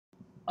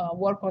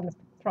work on the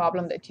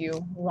problem that you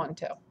want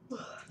to.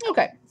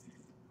 Okay.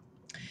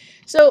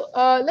 So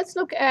let's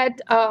look at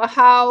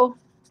how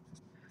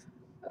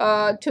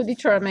to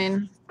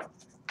determine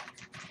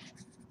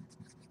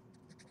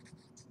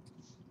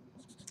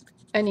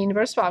an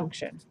inverse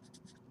function.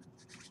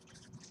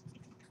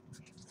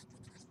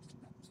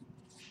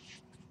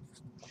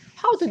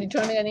 How to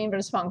determine an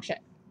inverse function.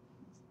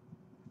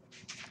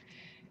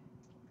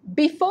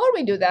 Before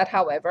we do that,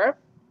 however,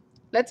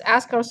 let's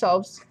ask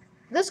ourselves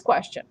this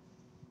question.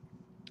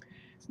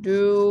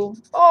 Do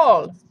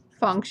all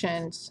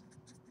functions,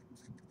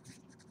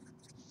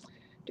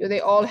 do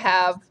they all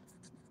have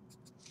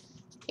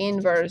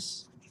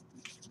inverse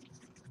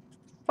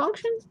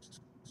function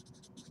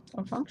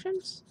or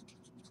functions?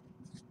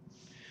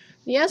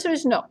 The answer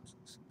is no.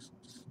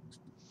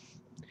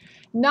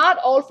 Not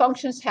all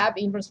functions have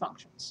inverse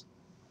functions.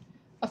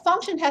 A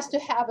function has to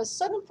have a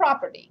certain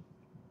property,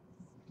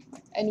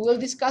 and we'll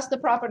discuss the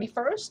property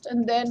first,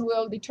 and then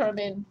we'll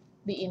determine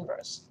the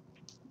inverse.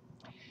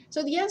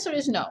 So the answer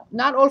is no.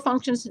 Not all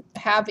functions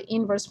have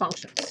inverse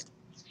functions.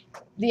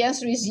 The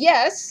answer is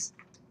yes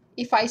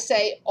if I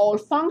say all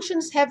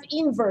functions have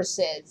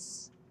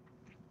inverses.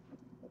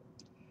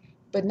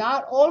 But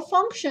not all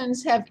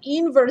functions have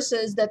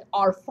inverses that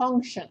are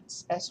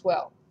functions as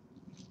well.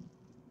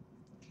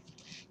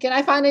 Can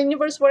I find an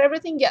inverse for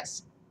everything?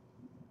 Yes.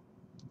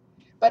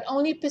 But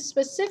only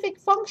specific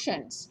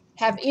functions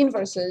have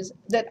inverses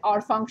that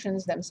are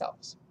functions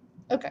themselves.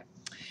 Okay.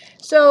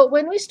 So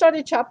when we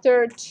started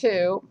chapter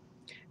 2,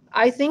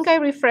 I think I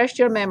refreshed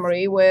your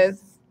memory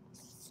with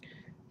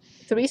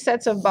 3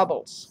 sets of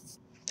bubbles.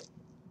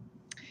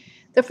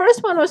 The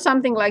first one was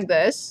something like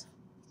this.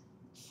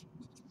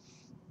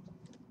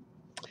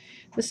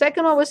 The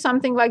second one was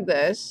something like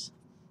this.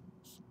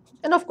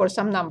 And of course,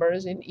 some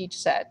numbers in each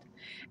set.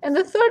 And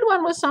the third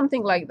one was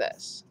something like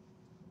this.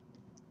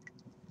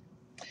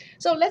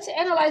 So let's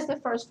analyze the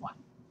first one.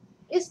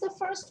 Is the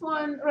first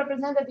one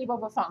representative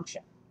of a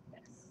function?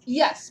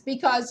 Yes,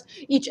 because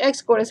each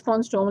x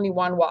corresponds to only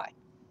one y.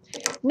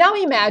 Now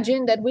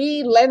imagine that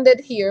we landed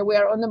here, we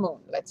are on the moon,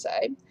 let's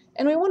say,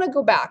 and we want to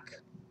go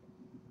back.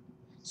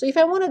 So if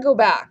I want to go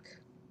back,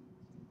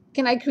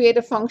 can I create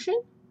a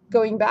function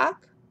going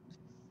back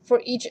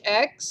for each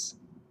x,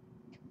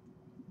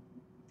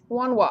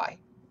 1y,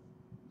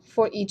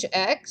 for each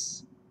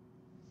x,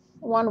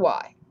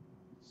 1y,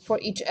 for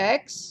each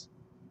x,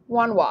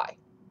 1y.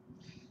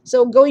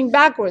 So going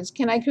backwards,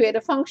 can I create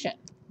a function?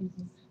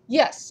 Mm-hmm.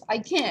 Yes, I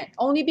can,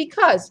 only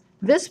because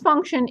this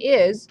function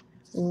is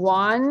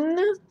 1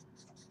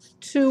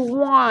 to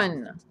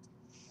 1.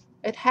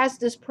 It has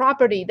this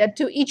property that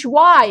to each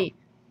y,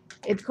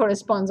 it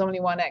corresponds only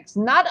one x.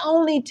 Not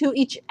only to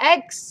each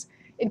x,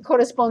 it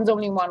corresponds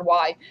only one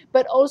y,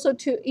 but also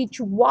to each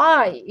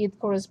y, it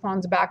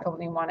corresponds back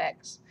only one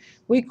x.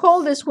 We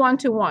call this 1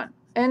 to 1,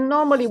 and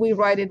normally we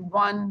write it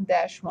 1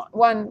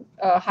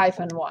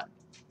 hyphen 1.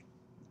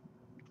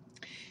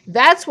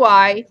 That's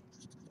why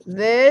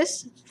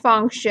this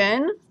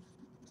function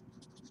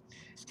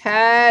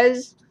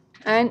has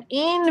an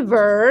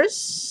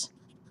inverse.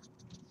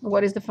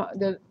 What is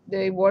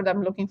the word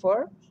I'm looking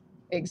for?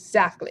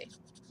 Exactly.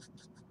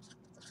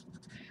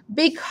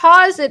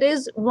 Because it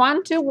is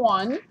 1 to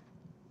 1,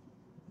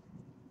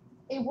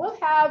 it will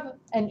have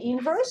an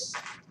inverse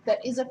that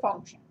is a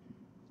function.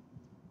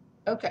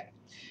 Okay.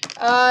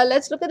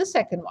 Let's look at the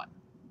second one.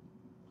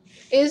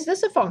 Is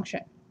this a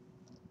function?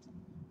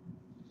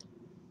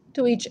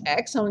 To each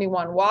x, only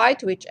one y.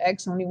 To each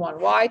x, only one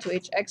y. To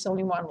each x,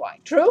 only one y.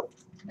 True?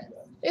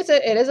 It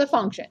is a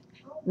function.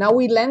 Now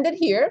we landed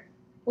here.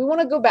 We want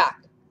to go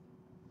back.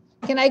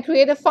 Can I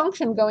create a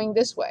function going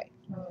this way?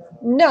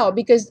 No,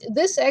 because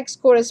this x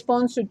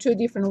corresponds to 2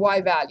 different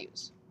y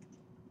values.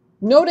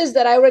 Notice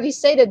that I already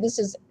stated this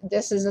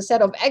is a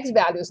set of x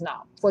values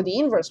now for the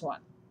inverse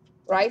one,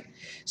 right?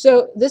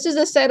 So this is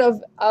a set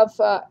of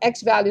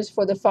x values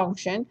for the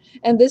function,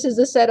 and this is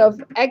a set of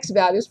x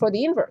values for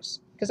the inverse,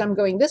 because I'm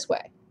going this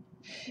way.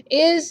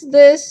 Is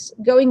this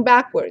going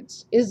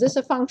backwards? Is this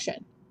a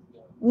function?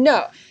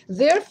 No.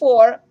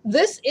 Therefore,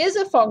 this is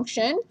a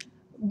function,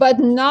 but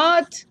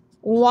not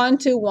 1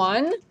 to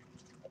 1.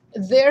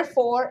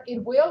 Therefore,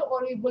 it will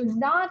or it will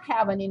not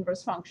have an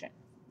inverse function.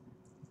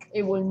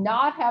 It will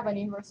not have an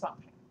inverse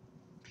function.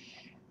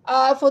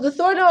 For the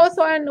third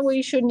one,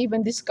 we shouldn't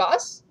even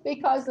discuss,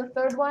 because the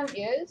third one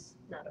is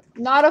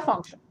not a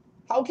function.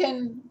 How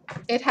can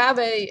it have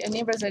an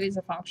inverse that is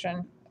a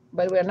function,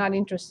 but we're not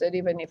interested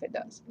even if it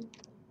does?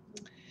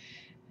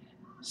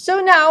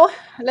 So now,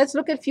 let's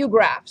look at a few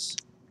graphs.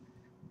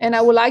 And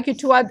I would like you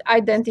to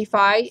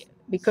identify,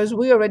 because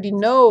we already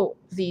know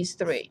these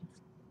 3.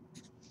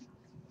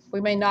 We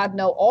may not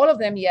know all of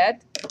them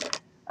yet,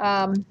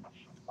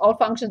 all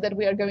functions that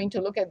we are going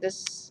to look at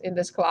in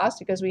this class,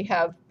 because we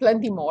have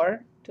plenty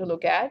more to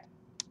look at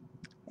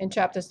in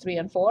chapters 3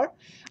 and 4.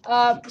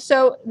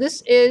 So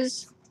this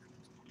is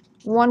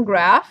one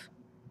graph.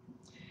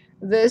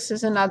 This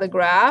is another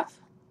graph.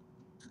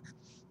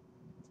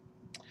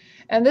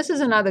 And this is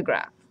another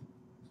graph.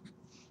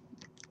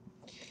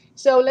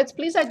 So let's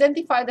please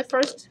identify the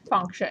first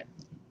function.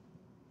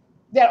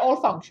 They're all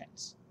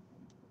functions.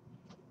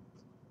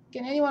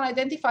 Can anyone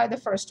identify the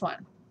first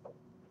one?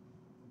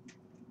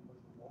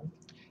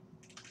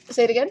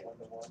 Say it again.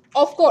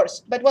 Of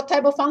course, but what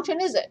type of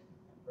function is it?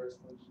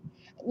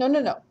 No, no,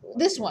 no.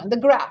 This one, the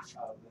graph.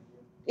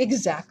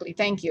 Exactly.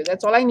 Thank you.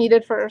 That's all I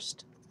needed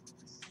first.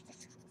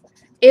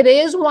 It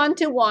is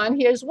one-to-one.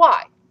 Here's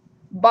why.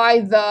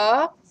 By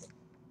the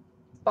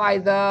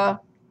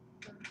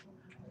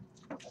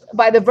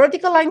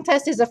vertical line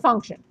test is a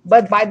function,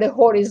 but by the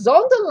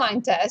horizontal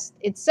line test,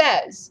 it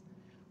says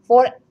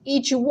for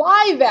each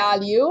y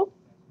value,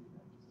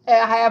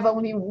 I have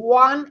only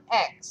one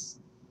x.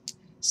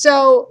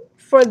 So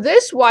for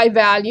this y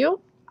value,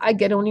 I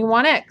get only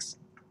one x.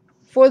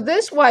 For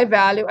this y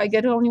value, I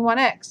get only one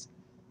x.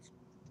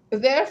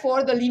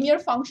 Therefore, the linear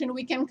function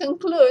we can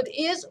conclude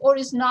is or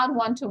is not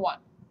one-to-one.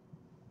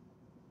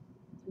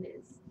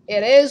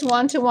 It is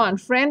one-to-one.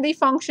 Friendly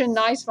function,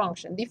 nice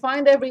function.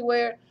 Defined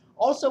everywhere,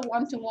 also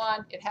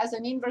one-to-one. It has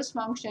an inverse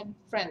function,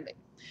 friendly.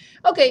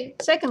 Okay,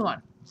 second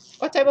one.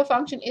 What type of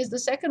function is the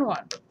second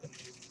one?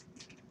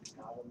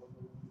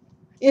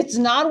 It's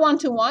not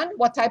one-to-one.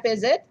 What type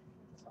is it?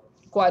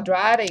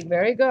 Quadratic.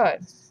 Very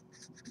good.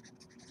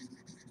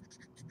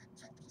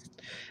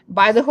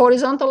 By the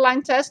horizontal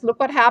line test, look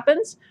what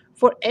happens.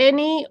 For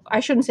any, I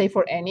shouldn't say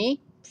for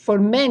any, for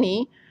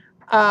many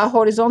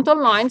horizontal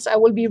lines, I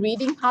will be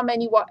reading how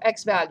many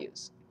x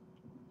values.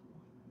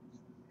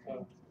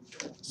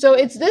 So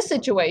it's this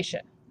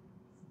situation.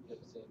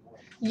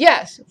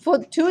 Yes,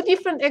 for two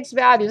different x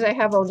values, I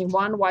have only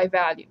one y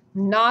value,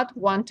 not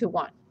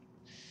one-to-one.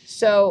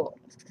 So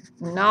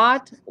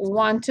not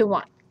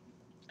one-to-one.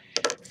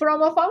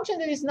 From a function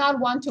that is not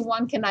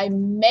one-to-one, can I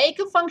make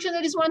a function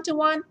that is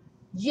one-to-one?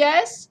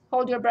 Yes.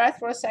 Hold your breath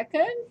for a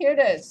second. Here it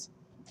is.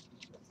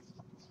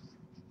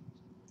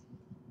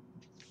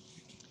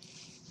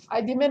 I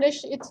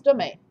diminished its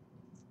domain.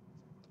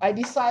 I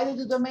decided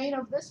the domain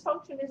of this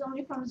function is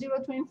only from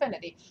 0 to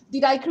infinity.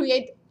 Did I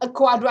create a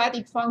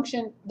quadratic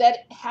function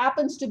that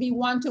happens to be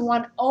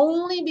one-to-one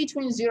only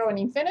between 0 and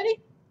infinity?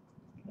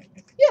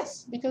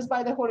 Yes, because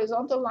by the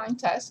horizontal line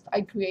test,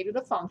 I created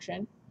a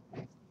function.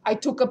 I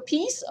took a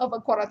piece of a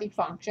quadratic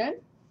function,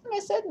 and I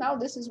said, now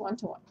this is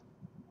one-to-one.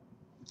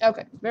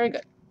 Okay, very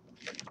good.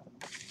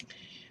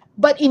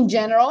 But in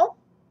general,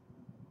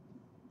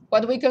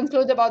 what we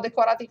conclude about the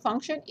quadratic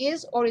function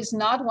is or is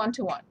not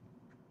one-to-one.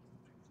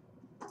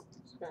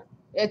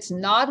 It's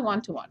not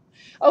one-to-one.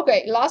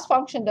 Okay, last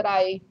function that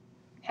I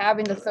have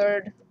in the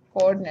third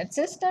coordinate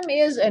system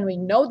is, and we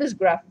know this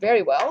graph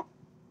very well,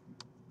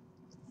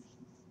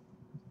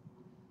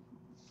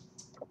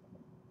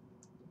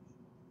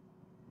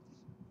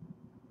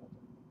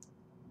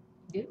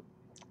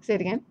 say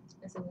it again.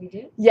 That's what we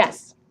do?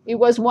 Yes, it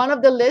was one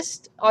of the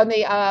list on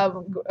the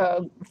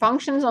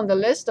functions on the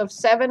list of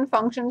 7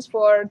 functions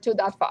for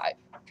 2.5.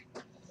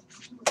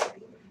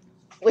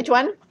 Which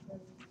one?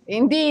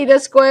 Indeed, the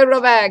square root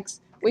of x.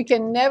 We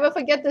can never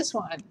forget this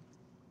one.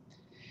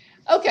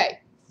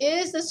 Okay,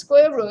 is the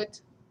square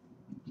root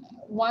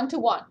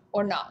one-to-one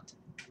or not?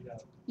 Yeah.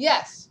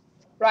 Yes,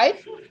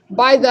 right?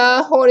 By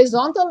the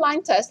horizontal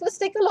line test, let's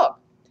take a look.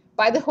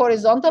 By the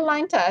horizontal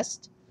line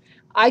test,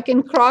 I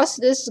can cross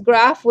this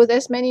graph with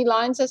as many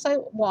lines as I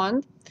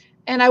want,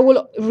 and I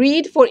will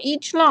read for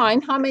each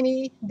line how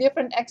many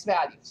different x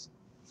values.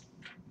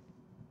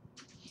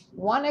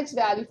 One x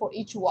value for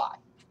each y.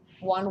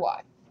 One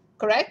y.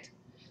 Correct?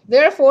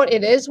 Therefore,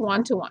 it is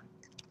one-to-one.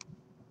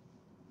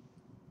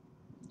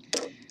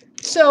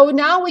 So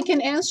now we can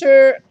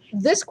answer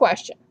this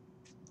question.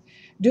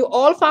 Do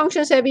all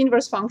functions have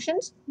inverse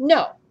functions?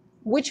 No.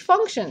 Which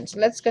functions?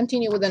 Let's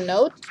continue with a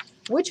note.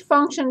 Which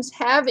functions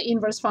have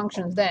inverse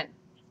functions then?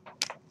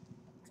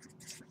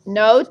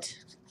 Note,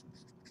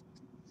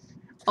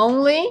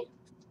 only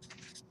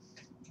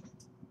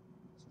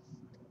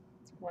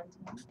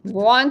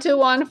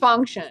one-to-one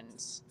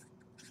functions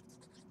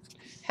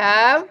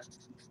have,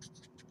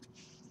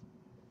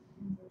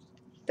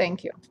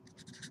 thank you.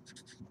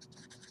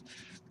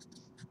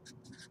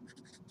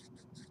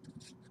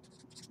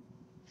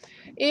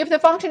 If the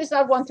function is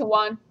not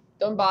one-to-one,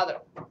 don't bother.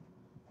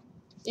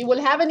 It will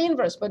have an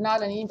inverse, but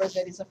not an inverse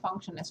that is a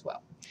function as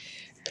well.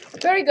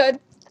 Very good.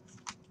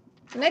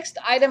 Next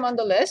item on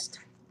the list,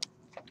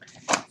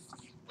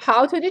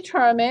 how to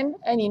determine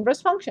an inverse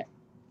function.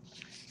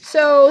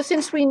 So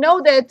since we know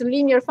that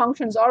linear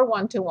functions are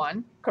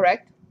one-to-one,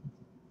 correct?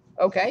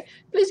 Okay,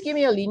 please give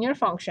me a linear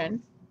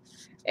function,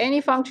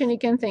 any function you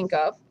can think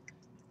of.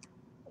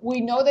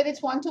 We know that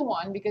it's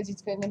one-to-one because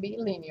it's going to be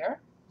linear.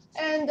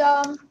 And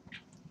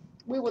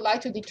we would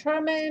like to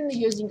determine,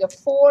 using a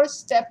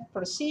 4-step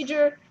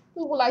procedure,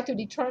 we would like to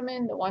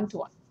determine the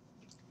one-to-one,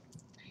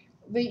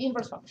 the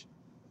inverse function.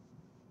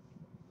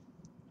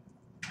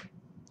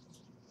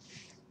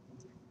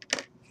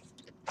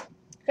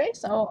 Okay,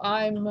 so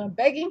I'm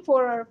begging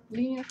for a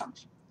linear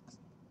function.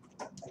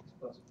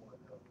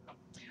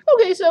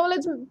 Okay, so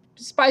let's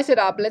spice it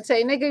up. Let's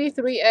say negative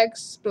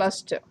 3x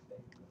plus 2.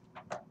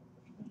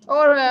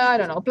 Or, I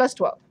don't know, plus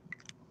 12.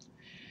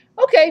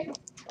 Okay,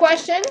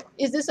 question,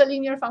 is this a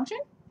linear function?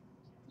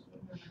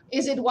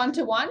 Is it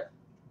one-to-one?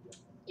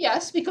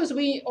 Yes, because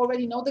we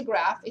already know the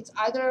graph. It's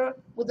either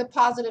with a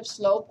positive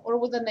slope or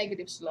with a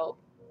negative slope.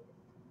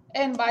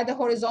 And by the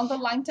horizontal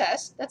line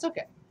test, that's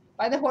okay.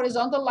 By the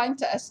horizontal line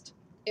test,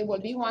 it will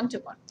be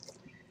one-to-one.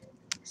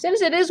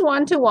 Since it is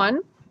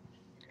one-to-one,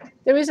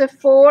 there is a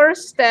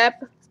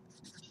 4-step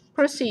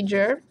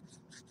procedure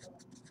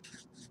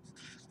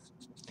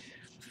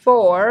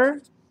for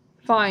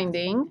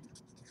finding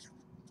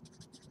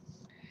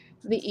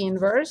the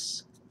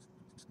inverse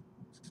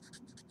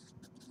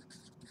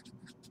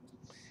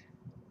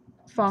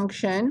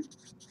function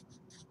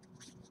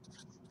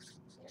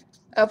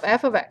of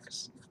f of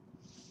x.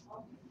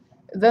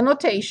 The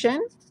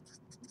notation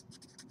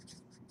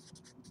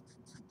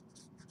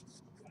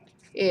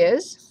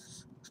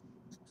is,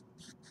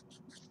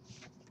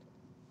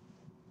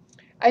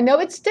 I know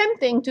it's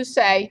tempting to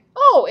say,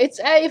 oh, it's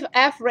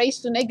f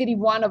raised to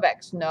 -1 of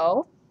x.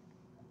 No,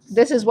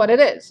 this is what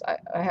it is.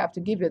 I have to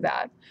give you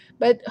that.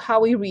 But how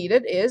we read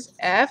it is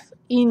f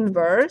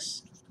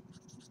inverse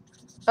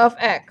of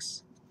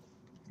x.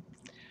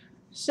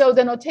 So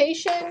the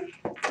notation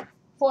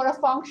for a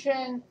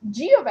function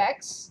g of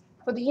x,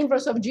 for the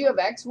inverse of g of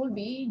x, will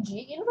be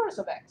g inverse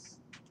of x.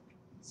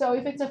 So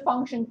if it's a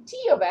function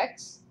t of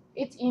x,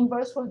 its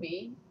inverse will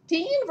be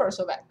t inverse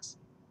of x.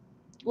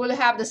 We'll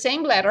have the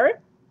same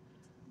letter.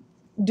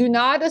 Do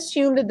not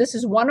assume that this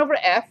is 1 over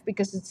f,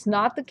 because it's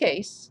not the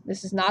case.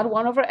 This is not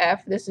 1 over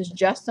f. This is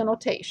just a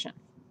notation.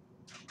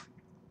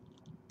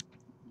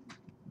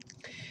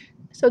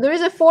 So there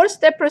is a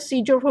 4-step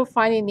procedure for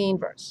finding the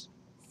inverse.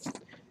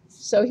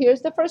 So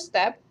here's the first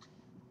step.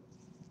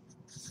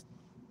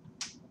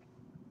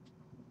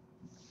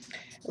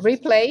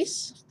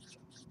 Replace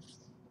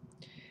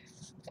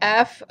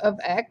f of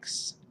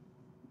x,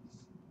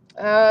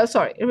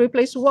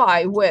 replace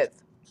y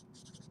with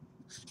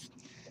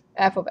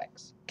f of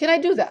x. Can I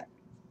do that?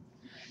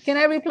 Can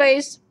I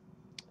replace,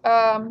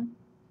 I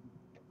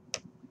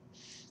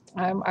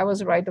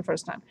was right the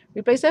first time.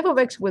 Replace f of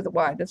x with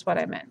y. That's what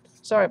I meant.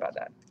 Sorry about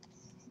that.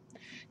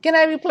 Can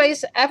I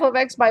replace f of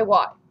x by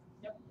y?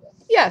 Yep.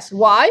 Yes.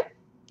 Why?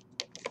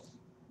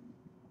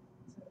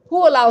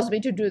 Who allows me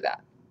to do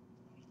that?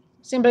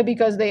 Simply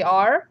because they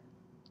are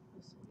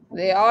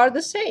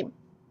the same.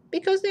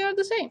 Because they are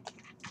the same.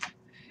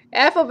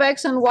 F of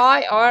x and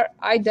y are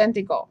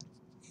identical.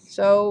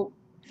 So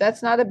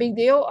that's not a big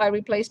deal. I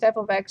replaced f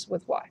of x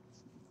with y.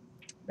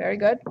 Very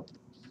good.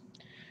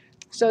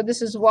 So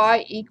this is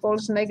y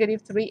equals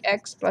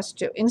 -3x plus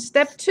 2. In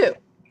step 2,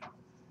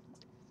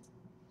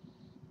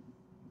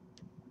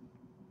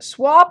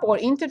 swap or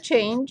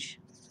interchange.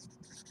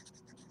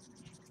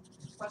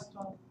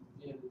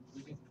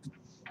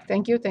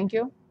 Thank you, thank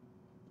you.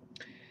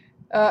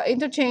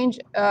 Interchange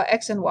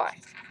x and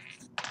y.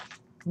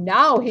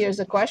 Now here's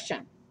a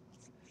question.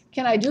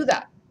 Can I do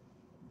that?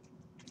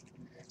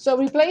 So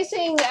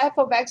replacing f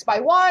of x by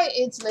y,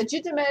 it's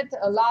legitimate,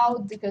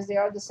 allowed, because they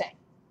are the same.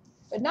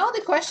 But now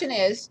the question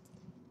is,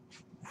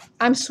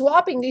 I'm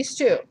swapping these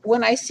two.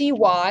 When I see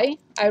y,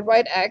 I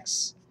write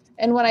x,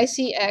 and when I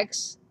see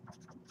x,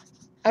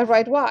 I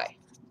write y.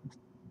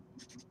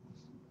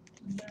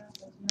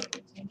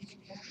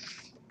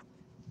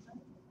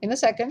 In a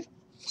second.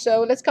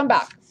 So let's come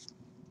back.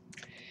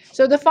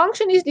 So the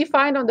function is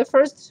defined on the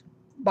first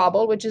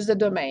bubble, which is the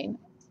domain,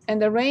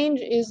 and the range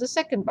is the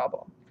second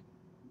bubble.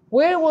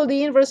 Where will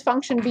the inverse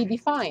function be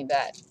defined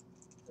at?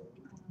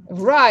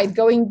 Right,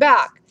 going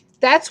back.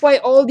 That's why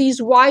all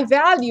these y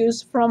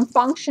values from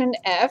function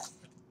f,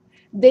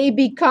 they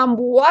become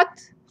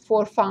what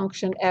for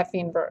function f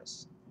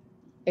inverse?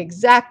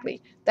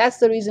 Exactly. That's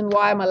the reason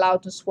why I'm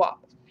allowed to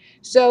swap.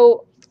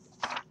 So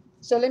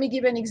let me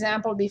give an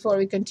example before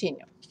we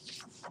continue,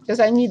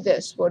 because I need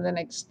this for the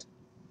next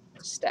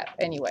step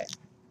anyway.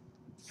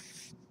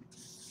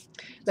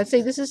 Let's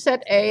say this is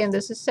set A and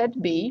this is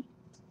set B.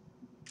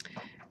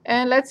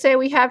 And let's say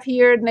we have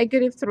here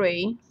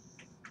 -3.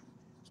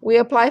 We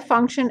apply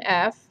function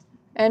f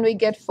and we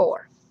get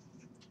 4.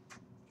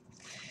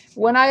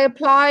 When I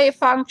apply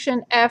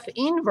function f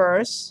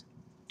inverse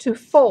to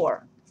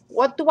 4,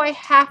 what do I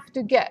have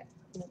to get?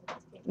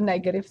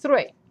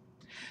 -3.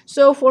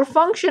 So for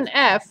function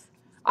f,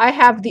 I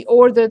have the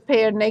ordered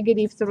pair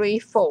 -3,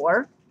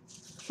 4.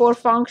 For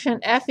function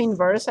f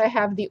inverse, I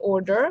have the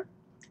order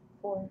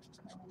 4.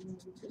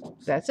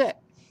 That's it.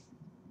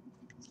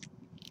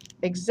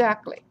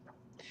 Exactly.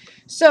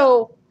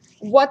 So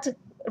what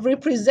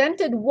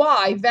represented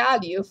y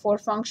value for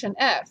function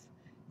f,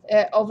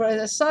 all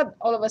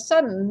of a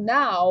sudden,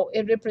 now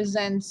it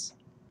represents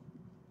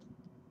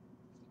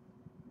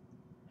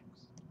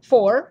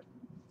 4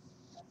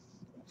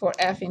 for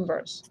f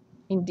inverse,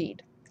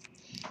 indeed.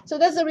 So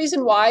that's the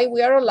reason why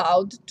we are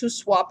allowed to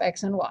swap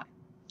x and y.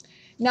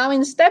 Now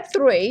in step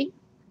 3,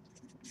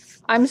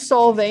 I'm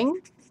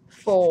solving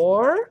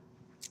for,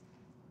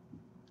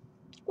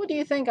 what do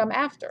you think I'm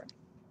after?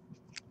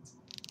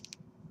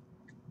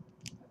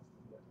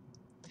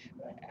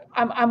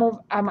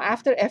 I'm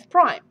after f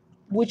prime.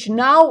 which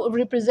now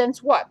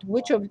represents what?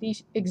 Which of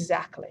these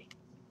exactly?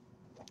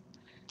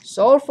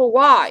 Solve for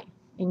y,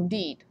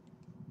 indeed,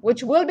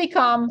 which will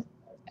become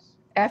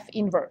f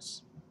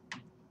inverse.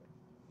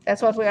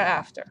 That's what we are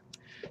after.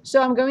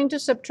 So I'm going to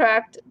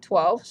subtract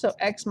 12. So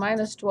x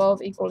minus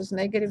 12 equals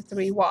negative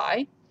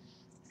 3y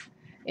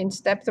in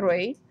step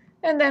 3.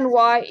 And then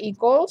y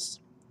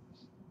equals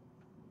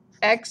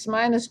x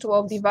minus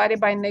 12 divided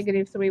by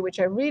negative 3, which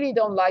I really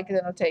don't like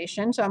the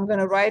notation. So I'm going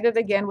to write it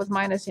again with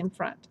minus in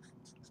front.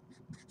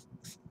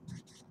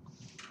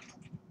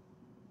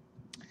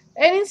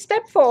 And in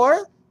step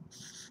 4,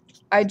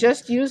 I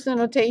just use the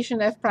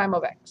notation f prime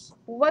of x.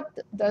 What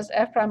does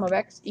f prime of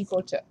x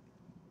equal to?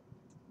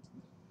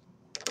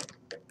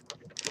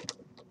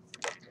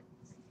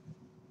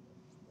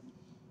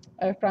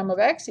 F prime of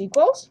x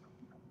equals?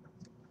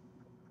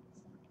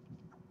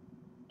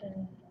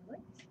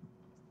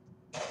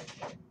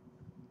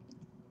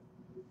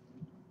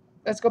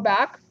 Let's go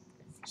back.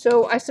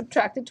 So I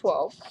subtracted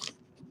 12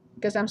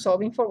 because I'm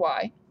solving for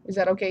y. Is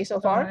that okay so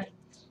far? Right.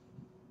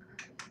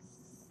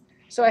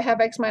 So I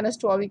have x minus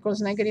 12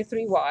 equals negative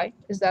 3y.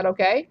 Is that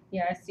okay?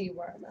 Yeah, I see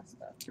where I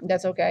messed up.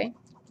 That's okay.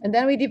 And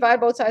then we divide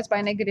both sides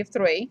by negative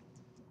 3.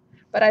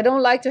 But I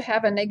don't like to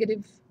have a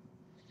negative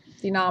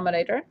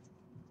denominator.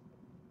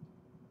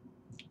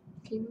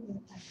 Can you move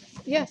it back?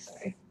 Yes.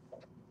 Sorry.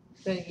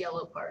 The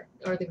yellow part,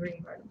 or the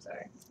green part, I'm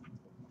sorry.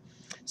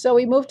 So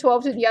we move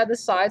 12 to the other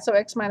side. So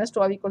x minus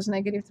 12 equals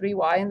negative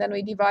 3y. And then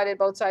we divided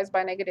both sides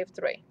by negative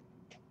 3.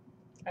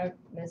 I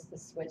missed the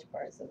switch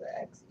part, so the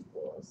x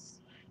equals.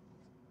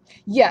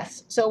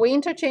 Yes. So we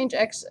interchange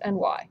x and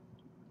y.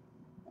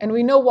 And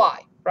we know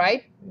why,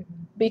 right?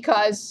 Mm-hmm.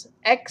 Because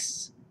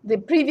x, the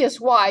previous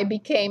y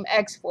became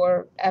x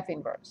for f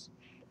inverse.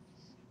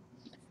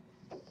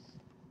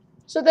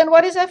 So then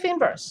what is f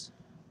inverse?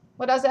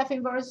 What does f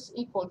inverse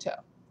equal to?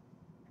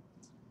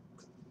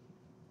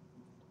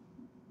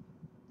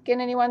 Can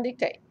anyone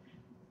dictate?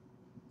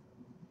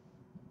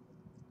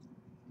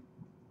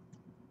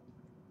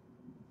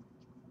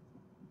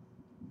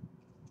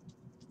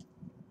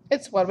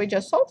 It's what we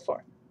just solved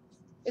for.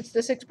 It's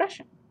this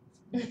expression,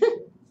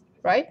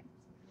 right?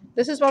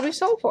 This is what we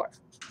solved for.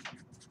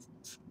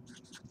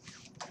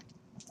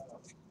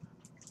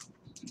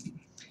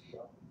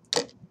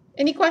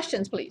 Any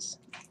questions, please?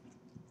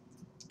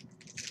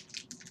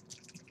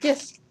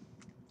 Yes.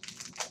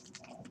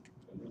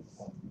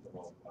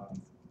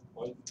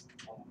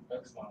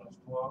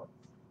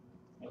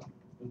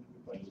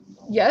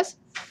 Yes.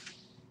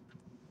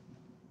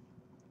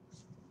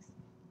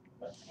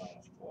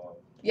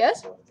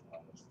 Yes.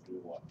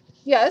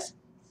 Yes.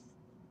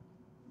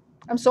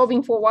 I'm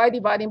solving for y,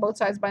 dividing both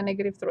sides by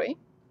negative 3.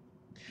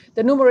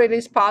 The numerator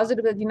is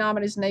positive, the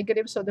denominator is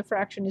negative, so the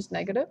fraction is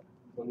negative.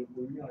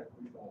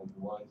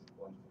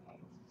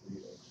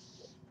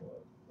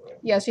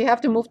 Yes, you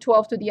have to move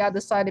 12 to the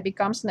other side, it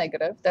becomes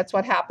negative. That's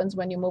what happens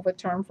when you move a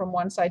term from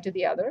one side to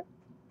the other.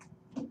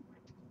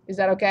 Is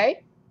that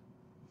okay?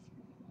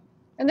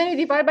 And then you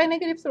divide by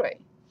negative 3,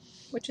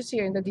 which is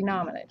here in the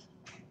denominator.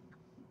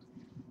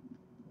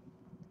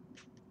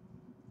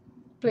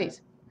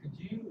 Please. Could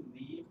you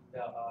leave the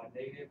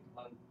negative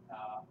on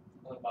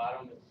the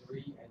bottom of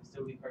 3 and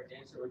still be correct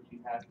answer, or do you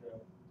have to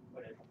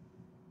put it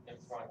in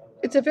front of the...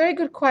 It's a very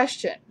good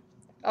question.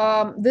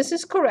 This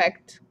is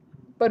correct,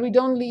 but we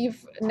don't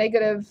leave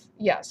negative,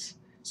 yes.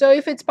 So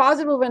if it's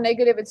positive or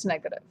negative, it's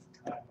negative.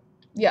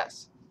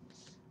 Yes.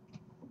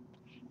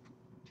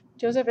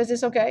 Joseph, is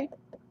this okay?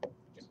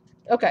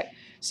 Okay,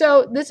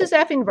 so this is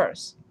f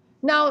inverse.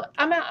 Now,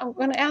 I'm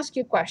going to ask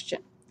you a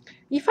question.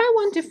 If I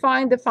want to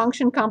find the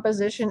function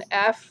composition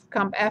f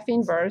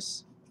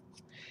inverse,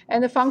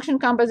 and the function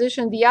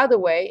composition the other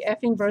way, f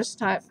inverse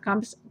type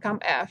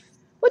f,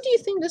 what do you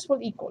think this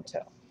will equal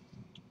to?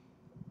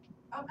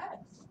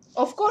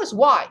 Of course,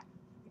 why?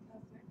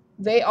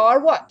 They are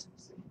what?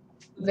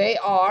 They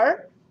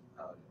are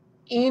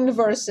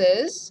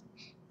inverses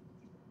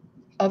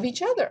of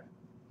each other.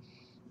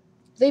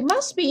 They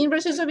must be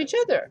inverses of each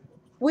other.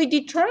 We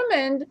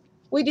determined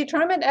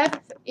f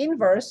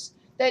inverse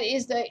that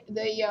is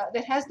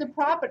that has the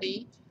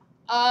property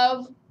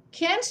of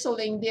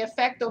canceling the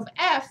effect of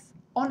f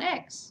on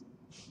x,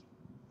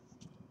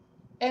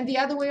 and the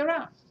other way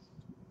around.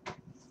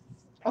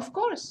 Of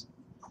course.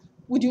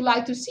 Would you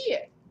like to see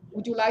it?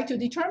 Would you like to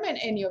determine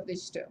any of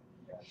these two?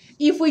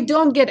 If we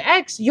don't get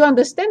x, you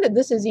understand that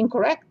this is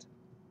incorrect.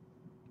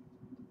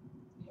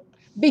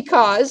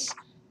 Because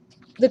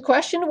the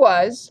question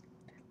was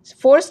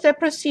 4-step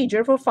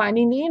procedure for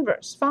finding the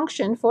inverse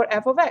function for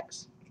f of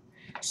x.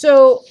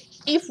 So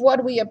if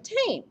what we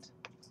obtained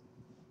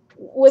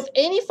with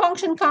any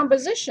function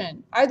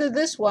composition, either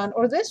this one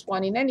or this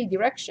one in any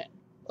direction,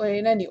 or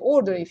in any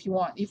order if you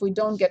want, if we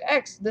don't get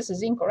x, this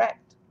is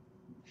incorrect.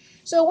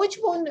 So which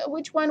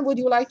one would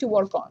you like to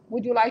work on?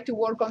 Would you like to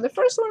work on the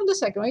first one or the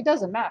second one? It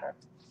doesn't matter.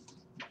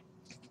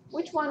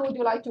 Which one would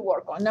you like to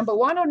work on? Number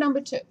 1 or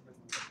number 2?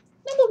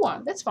 Number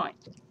 1, that's fine.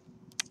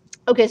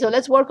 Okay, so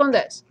let's work on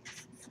this.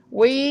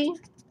 We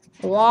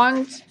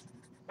want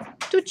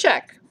to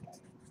check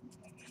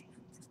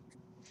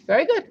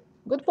Very good.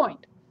 Good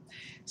point.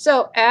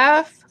 So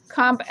f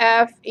comp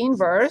f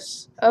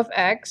inverse of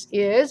x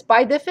is,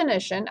 by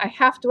definition, I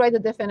have to write the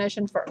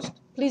definition first.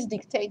 Please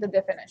dictate the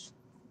definition.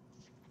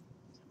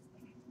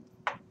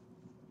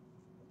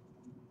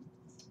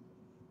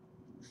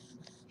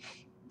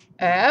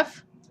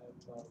 F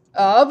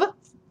of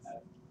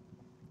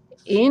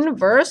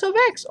inverse of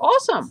x.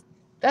 Awesome.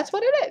 That's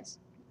what it is.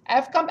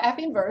 F comp f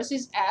inverse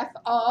is f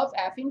of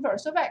f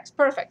inverse of x.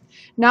 Perfect.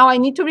 Now I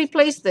need to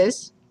replace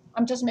this.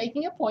 I'm just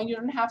making a point. You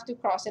don't have to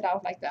cross it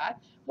out like that.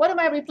 What am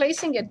I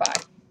replacing it by?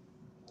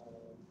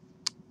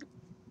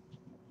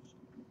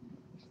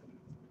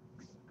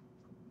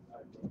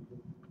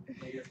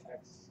 Negative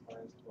x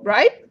minus 12.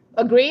 Right?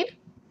 Agreed?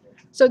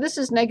 So this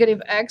is negative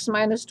x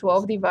minus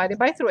 12 divided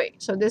by 3.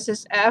 So this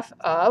is f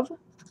of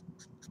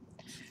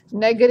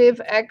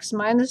negative x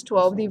minus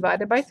 12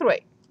 divided by 3.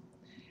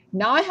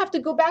 Now I have to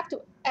go back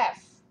to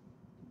f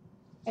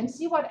and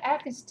see what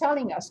f is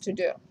telling us to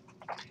do.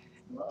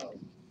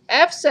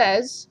 F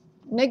says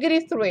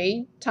negative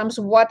 3 times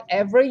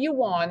whatever you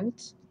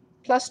want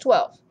plus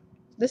 12.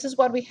 This is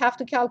what we have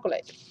to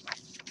calculate.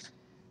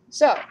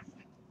 So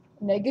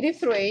negative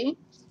 3.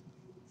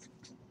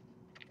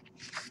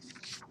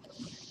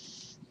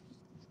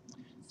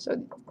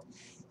 So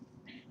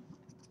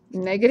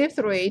negative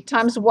 3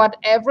 times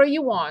whatever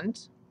you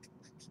want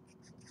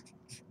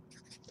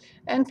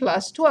and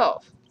plus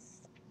 12.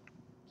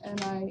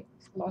 And I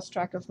lost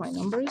track of my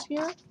numbers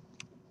here.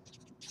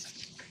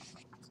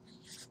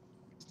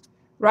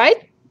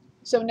 Right?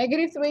 So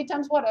negative 3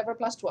 times whatever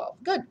plus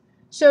 12. Good.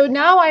 So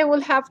now I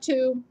will have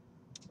to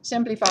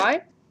simplify.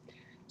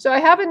 So I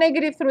have a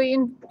negative 3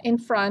 in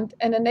front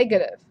and a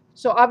negative.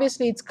 So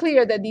obviously it's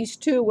clear that these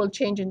two will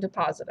change into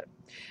positive.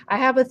 I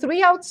have a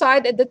 3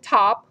 outside at the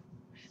top,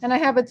 and I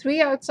have a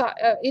 3 outside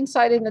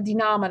inside in the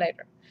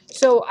denominator.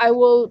 So I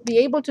will be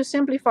able to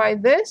simplify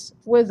this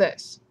with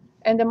this.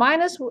 And the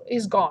minus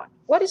is gone.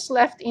 What is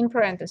left in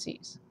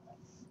parentheses?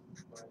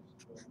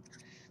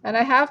 And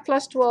I have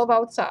plus 12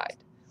 outside.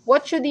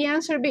 What should the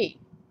answer be?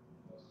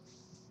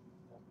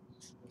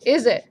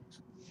 Is it?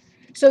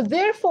 So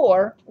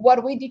therefore,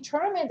 what we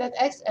determined that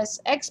x as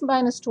x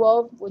minus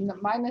 12 with the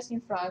minus in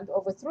front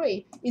over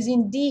 3 is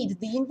indeed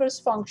the inverse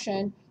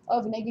function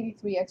of negative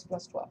 3x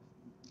plus 12.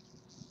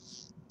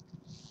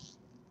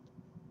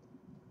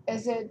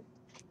 Is it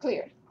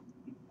clear?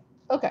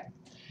 Okay.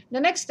 The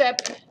next step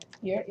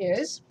here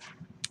is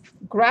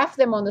graph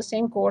them on the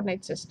same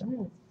coordinate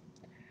system.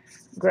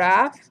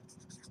 Graph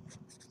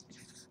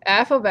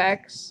f of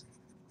x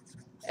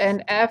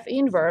and f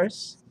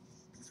inverse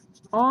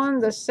on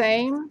the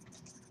same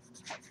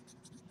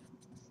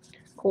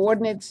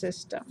coordinate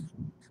system.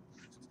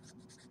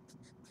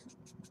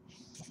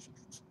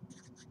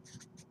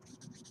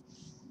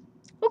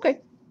 Okay.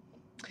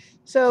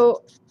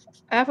 So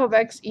f of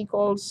x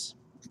equals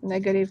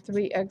negative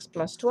 3x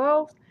plus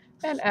 12,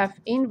 and f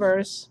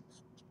inverse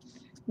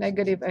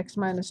negative x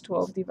minus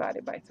 12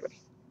 divided by 3.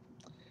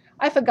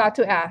 I forgot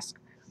to ask.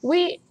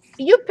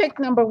 You picked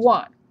number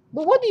 1,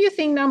 but what do you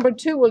think number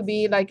 2 will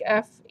be, like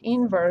f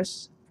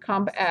inverse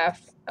comp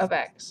f of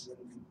x?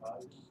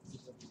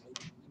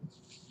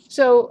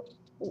 So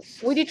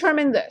we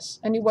determined this,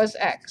 and it was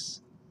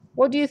x.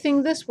 What do you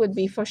think this would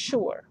be for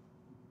sure?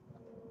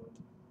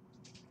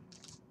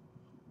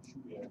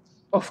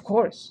 Of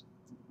course.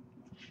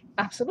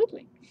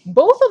 Absolutely.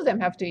 Both of them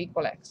have to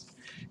equal x.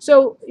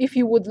 So if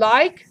you would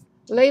like,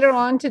 later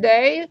on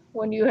today,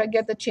 when you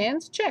get the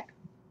chance, check.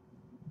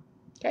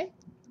 Okay?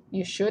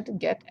 You should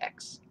get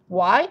x.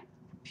 Why?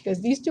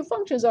 Because these two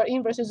functions are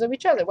inverses of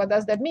each other. What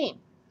does that mean?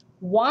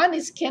 One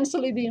is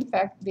canceling the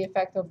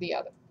effect of the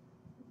other.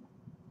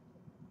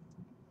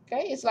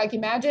 Okay? It's like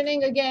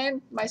imagining,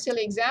 again, my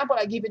silly example,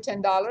 I give you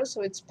 $10,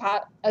 so it's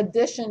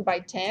addition by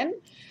 10,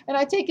 and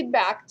I take it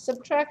back,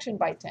 subtraction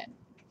by 10.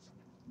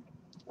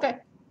 Okay.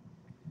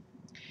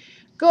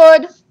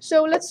 Good.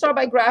 So let's start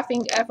by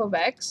graphing f of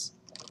x.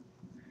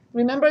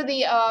 Remember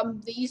the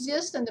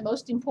easiest and the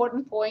most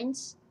important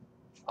points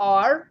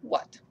are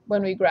what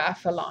when we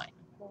graph a line?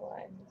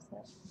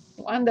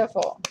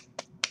 Wonderful.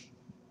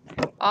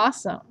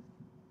 Awesome.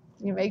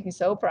 You make me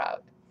so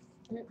proud.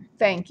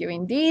 Thank you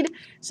indeed.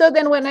 So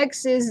then when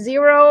x is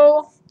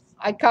 0,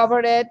 I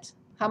covered it.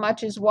 How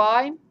much is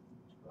y?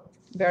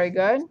 Very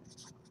good.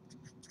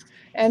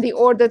 And the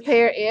ordered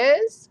pair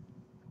is?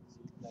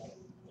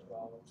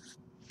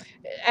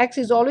 X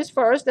is always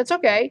first. That's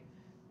okay.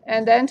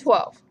 And then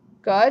 12.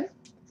 Good.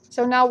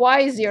 So now y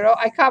is 0.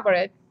 I cover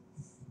it.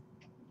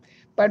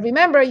 But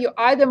remember, you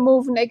either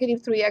move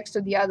negative 3x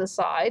to the other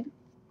side,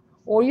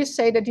 or you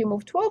say that you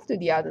move 12 to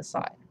the other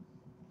side.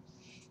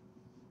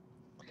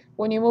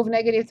 When you move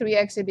negative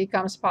 3x, it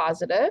becomes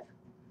positive.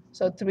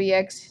 So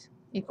 3x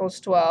equals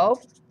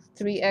 12.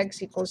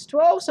 3x equals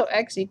 12. So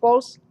x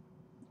equals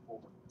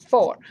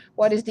 4.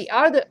 What is the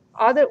other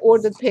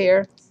ordered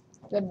pair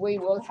that we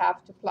will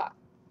have to plot?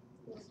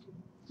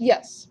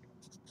 Yes,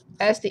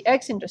 as the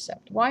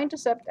x-intercept.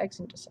 Y-intercept,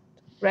 x-intercept.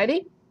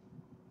 Ready?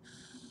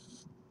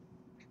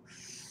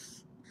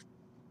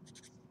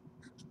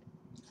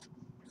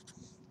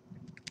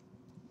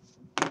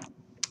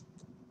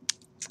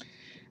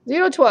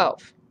 0,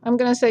 12. I'm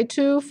going to say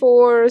 2,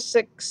 4,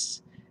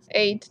 6,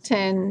 8,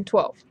 10,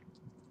 12.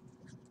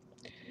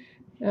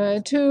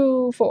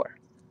 2, 4.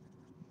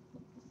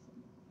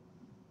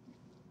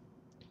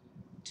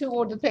 2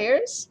 ordered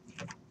pairs.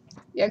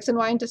 The x and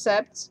y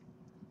intercepts.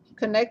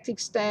 Connect,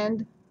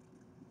 extend.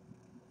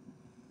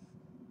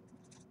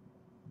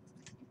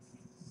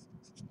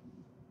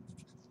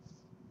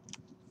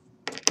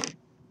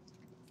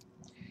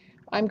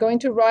 I'm going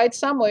to write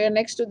somewhere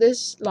next to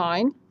this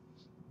line,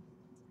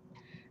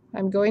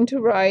 I'm going to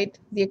write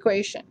the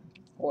equation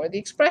or the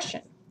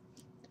expression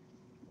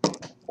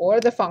or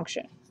the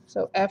function.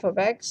 So f of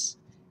x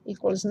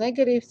equals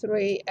negative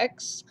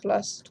 3x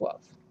plus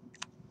 12.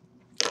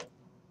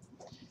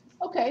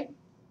 Okay.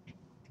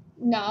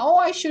 Now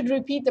I should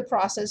repeat the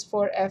process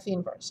for f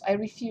inverse. I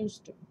refuse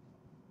to.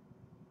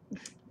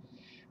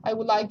 I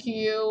would like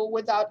you,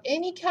 without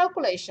any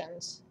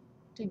calculations,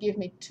 to give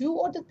me 2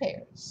 ordered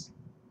pairs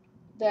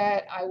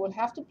that I will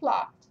have to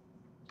plot,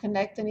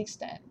 connect, and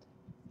extend,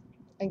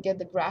 and get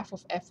the graph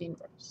of f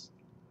inverse.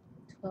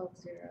 12,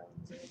 0,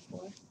 0,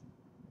 4.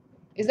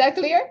 Is that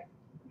clear?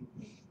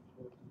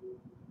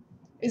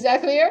 Is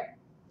that clear?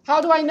 How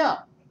do I know?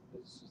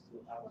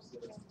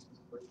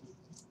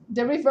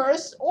 The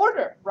reverse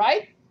order,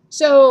 right?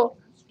 So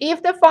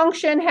if the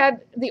function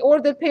had the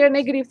ordered pair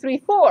negative 3,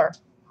 4,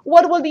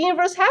 what will the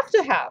inverse have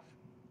to have?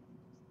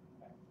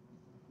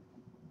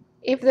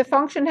 If the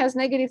function has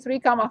negative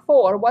 3,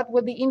 4, what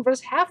would the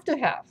inverse have to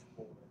have?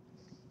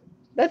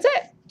 That's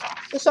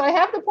it. So I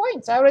have the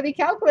points. I already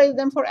calculated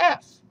them for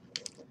f.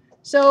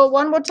 So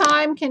one more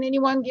time, can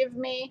anyone give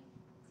me?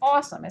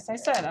 Awesome. As I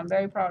said, I'm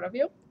very proud of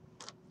you.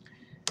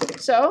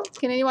 So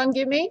can anyone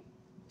give me?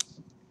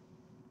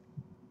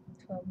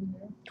 12,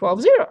 0.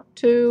 12, 0.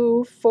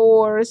 2,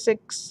 4,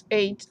 6,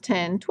 8,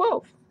 10,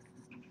 12.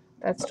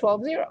 That's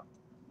 12, 0.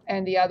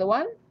 And the other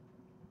one?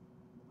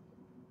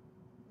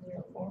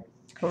 0, 4.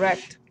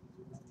 Correct.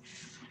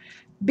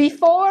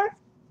 Before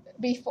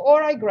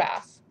I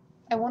graph,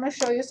 I want to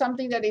show you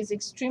something that is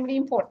extremely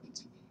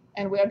important.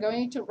 And we are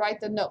going to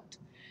write the note.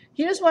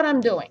 Here's what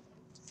I'm doing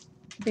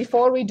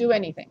before we do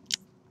anything.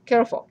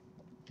 Careful.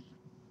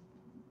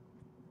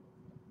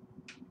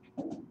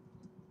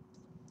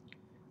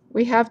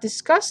 We have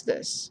discussed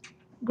this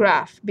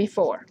graph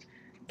before.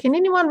 Can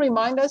anyone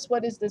remind us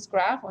what is this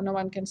graph? Or no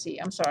one can see.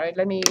 I'm sorry.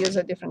 Let me use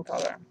a different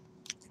color.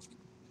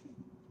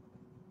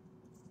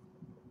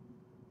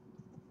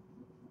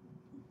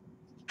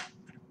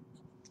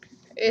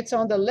 It's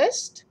on the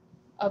list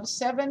of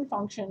 7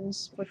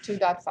 functions for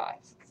 2.5.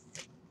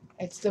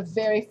 It's the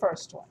very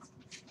first one.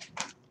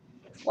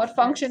 What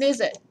function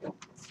is it?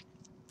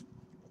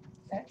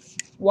 X.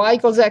 Y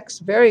equals x.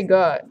 Very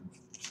good.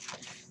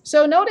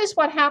 So notice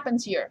what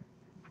happens here.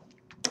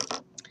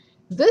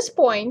 This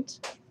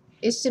point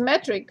is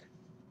symmetric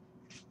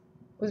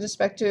with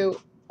respect to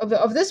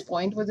of this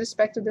point with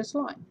respect to this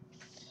line.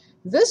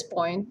 This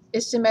point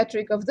is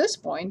symmetric of this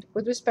point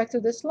with respect to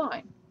this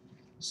line.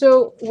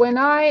 So when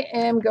I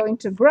am going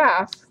to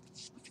graph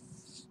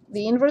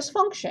the inverse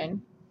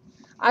function,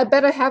 I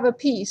better have a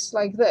piece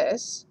like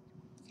this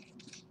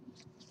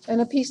and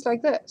a piece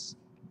like this,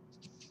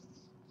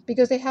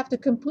 because they have to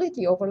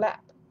completely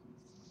overlap.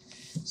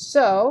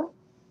 So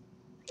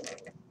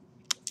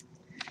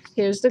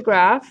here's the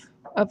graph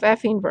of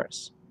f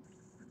inverse,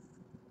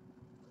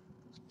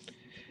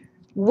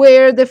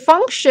 where the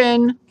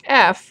function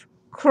f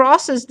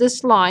crosses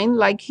this line,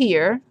 like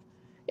here.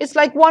 It's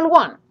like 1,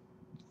 1.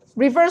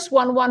 Reverse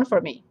 1, 1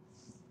 for me.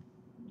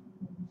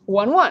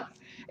 1, 1.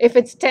 If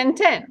it's 10,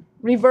 10,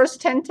 reverse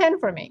 10, 10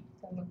 for me.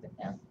 So move it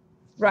down.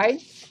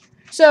 Right?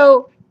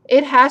 So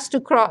it has to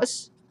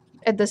cross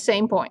at the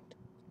same point.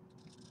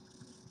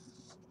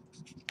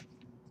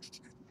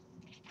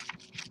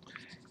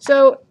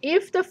 So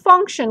if the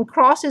function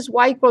crosses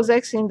y equals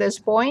x in this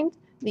point,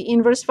 the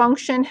inverse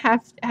function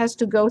has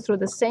to go through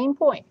the same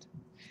point.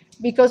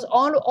 Because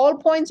all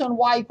points on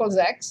y equals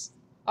x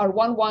are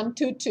 1, 1,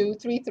 2, 2,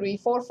 3, 3,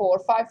 4, 4,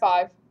 5,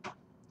 5.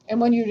 And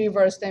when you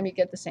reverse them, you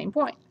get the same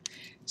point.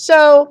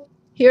 So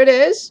here it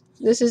is.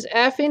 This is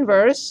f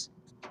inverse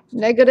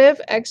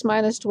negative x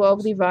minus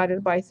 12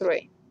 divided by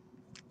 3.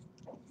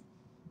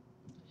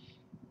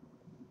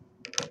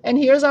 And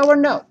here's our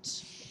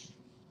notes.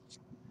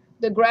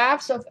 The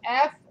graphs of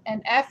f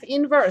and f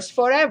inverse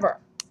forever.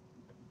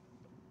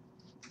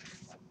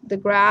 The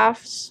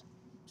graphs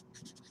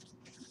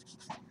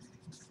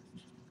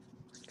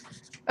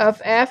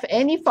of f,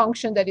 any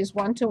function that is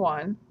 1 to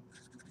 1,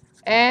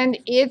 and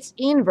its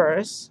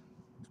inverse,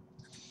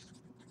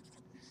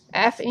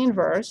 f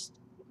inverse,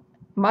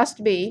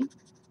 must be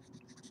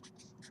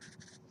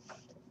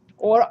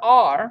or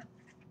are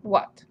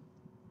what?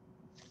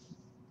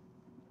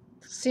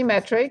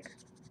 Symmetric,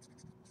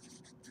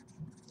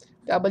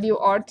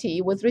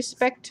 WRT, with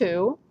respect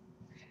to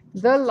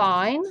the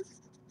line.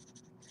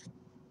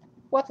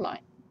 What line?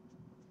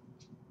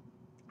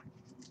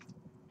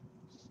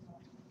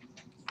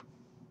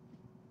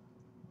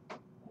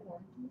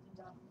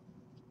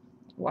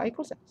 Y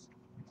equals x.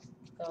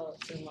 Go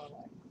to my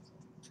line.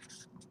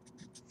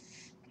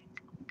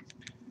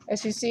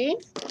 As you see,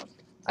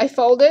 I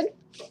folded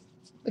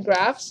the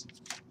graphs.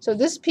 So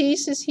this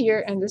piece is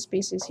here and this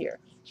piece is here.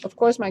 Of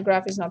course, my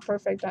graph is not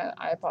perfect.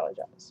 I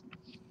apologize.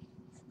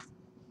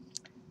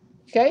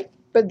 Okay,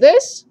 but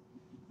this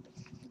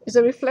is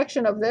a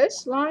reflection of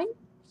this line.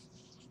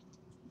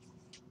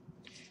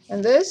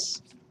 And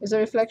this is a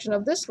reflection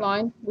of this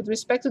line with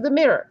respect to the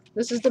mirror.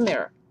 This is the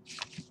mirror,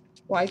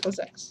 y equals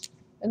x.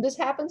 And this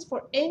happens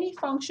for any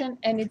function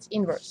and its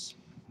inverse.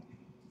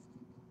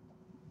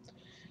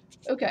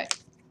 Okay,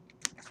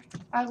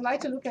 I'd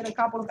like to look at a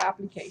couple of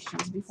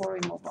applications before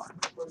we move on.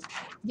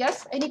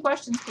 Yes, any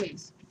questions,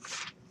 please?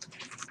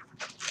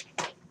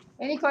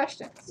 Any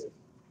questions?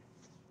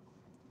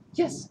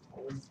 Yes.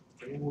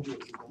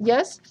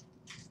 Yes?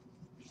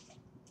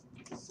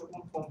 The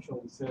second function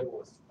we said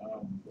was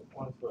the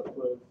point for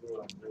 12,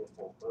 0, and 0,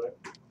 4,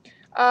 correct?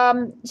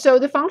 So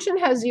the function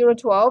has 0,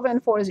 12,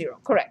 and 4, 0.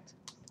 Correct.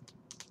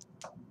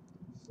 So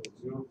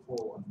 0,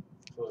 4, and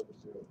 12,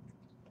 0.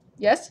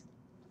 Yes?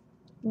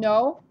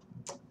 No?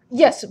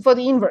 Yes, for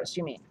the inverse,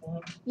 you mean?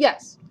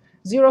 Yes.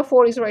 0,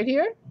 4 is right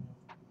here,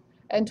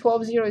 and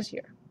 12, 0 is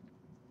here.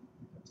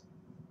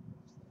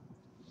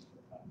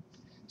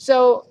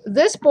 So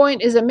this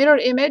point is a mirror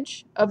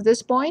image of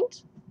this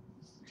point,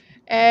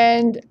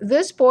 and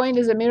this point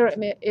is a mirror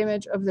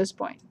image of this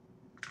point.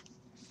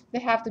 They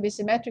have to be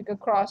symmetric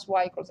across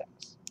y equals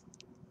x.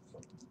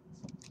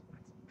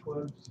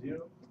 12,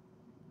 0.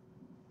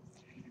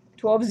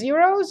 12,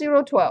 0,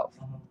 0, 12.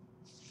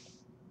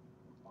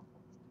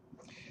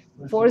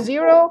 4,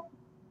 0,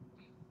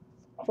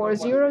 4,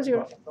 0,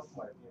 0.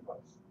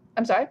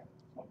 I'm sorry?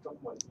 I'm talking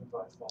about the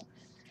inverse function.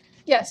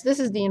 Yes, this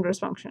is the inverse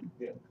function.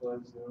 Yeah,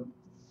 12, 0,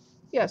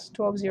 Yes,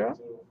 12, 0,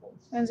 0, 4.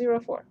 and 0,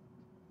 4.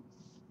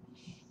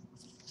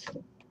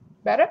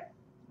 Better?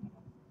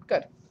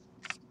 Good.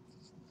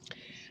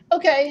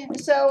 Okay,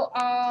 so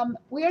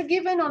we are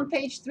given on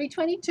page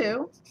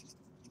 322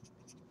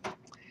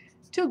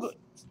 two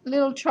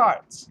little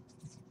charts.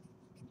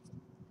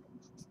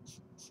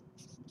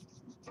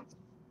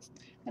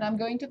 And I'm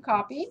going to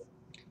copy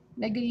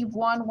negative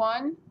 1,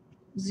 1,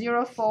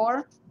 0,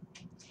 4,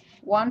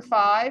 1,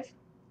 5,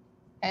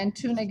 and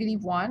 2,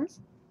 negative 1.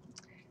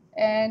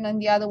 And on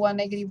the other one,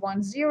 negative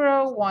 1,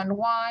 0, 1,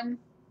 1,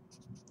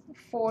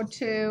 4,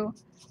 2,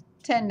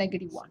 10,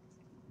 negative 1.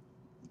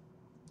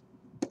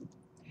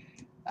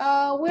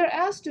 We're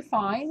asked to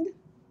find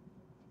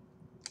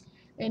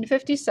in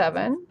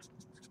 57,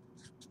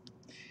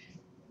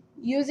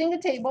 using the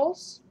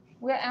tables,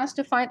 we're asked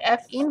to find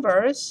F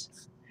inverse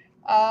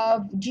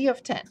of G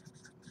of 10.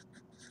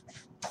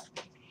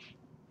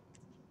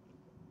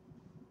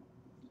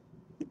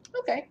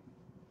 Okay,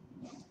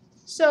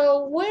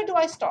 so where do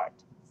I start?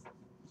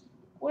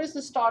 Where's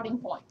the starting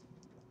point?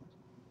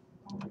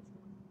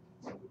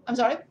 I'm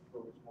sorry?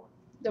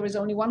 There is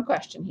only one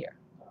question here.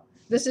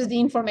 This is the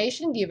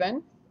information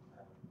given.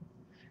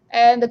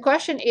 And the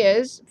question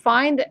is,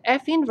 find the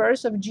F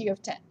inverse of G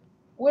of 10.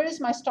 Where is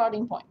my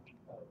starting point?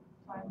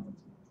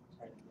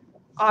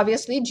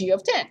 Obviously, G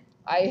of 10.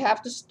 I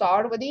have to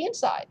start with the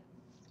inside.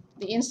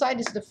 The inside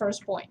is the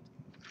first point,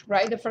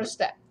 right? The first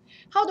step.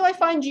 How do I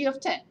find G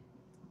of 10?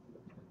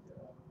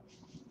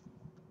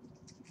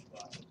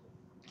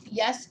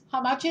 Yes,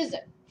 how much is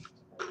it?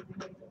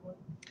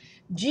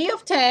 G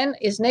of 10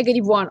 is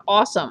negative 1.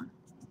 Awesome.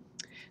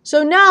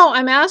 So now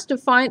I'm asked to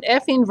find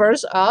F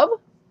inverse of?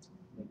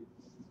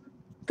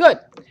 Good.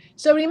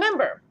 So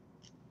remember,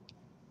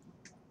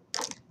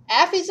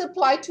 F is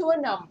applied to a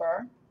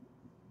number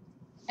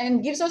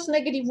and gives us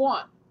negative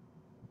 1.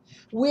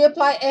 We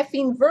apply F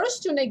inverse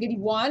to negative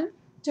 1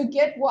 to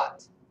get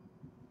what?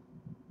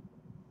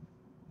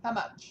 How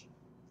much?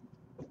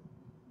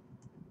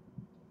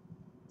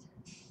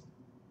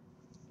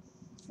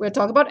 We're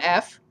talking about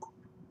F,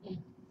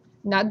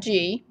 not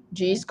G.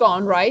 G is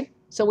gone, right?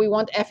 So we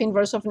want F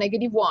inverse of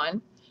negative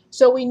 1.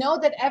 So we know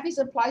that F is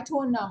applied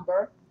to a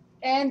number,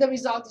 and the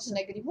result is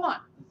negative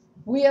 1.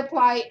 We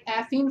apply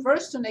F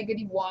inverse to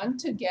negative 1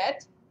 to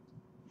get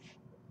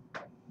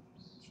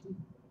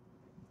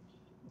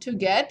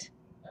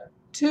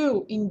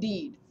 2,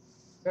 indeed.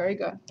 Very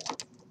good.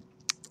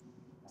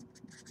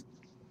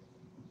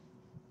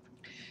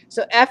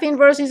 So F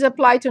inverse is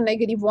applied to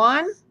negative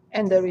 1,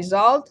 and the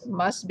result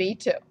must be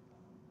 2.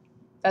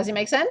 Does it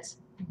make sense?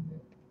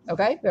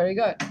 Okay, very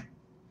good.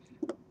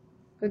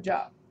 Good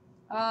job.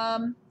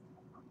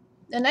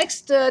 The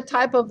next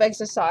type of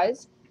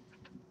exercise.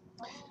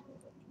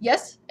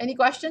 Yes, any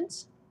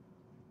questions?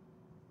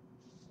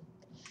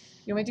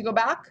 You want me to go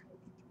back?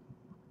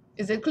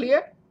 Is it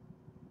clear?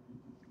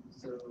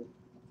 So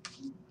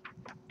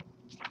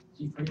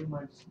you pretty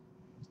much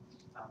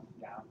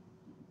down.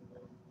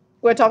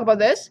 We're talking about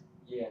this?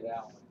 Yeah,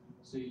 that one.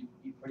 So you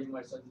pretty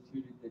much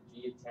substituted the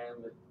G of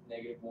 10 with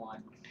negative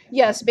 1.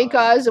 Yes,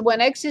 because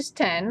when x is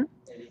 10,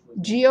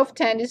 G of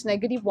 10 is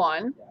negative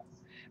 1. Yes.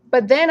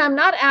 But then I'm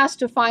not asked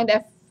to find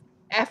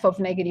f of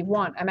negative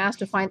 1. I'm asked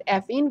to find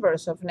f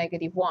inverse of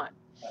negative 1.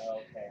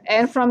 Okay.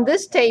 And from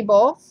this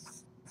table,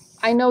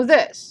 I know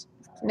this.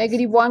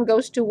 Negative 1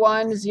 goes to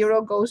 1,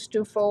 0 goes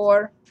to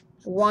 4,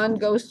 1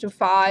 goes to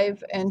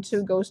 5, and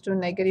 2 goes to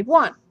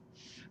 -1.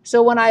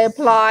 So when I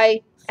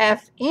apply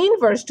F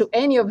inverse to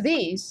any of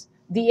these,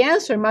 the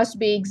answer must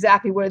be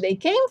exactly where they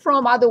came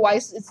from,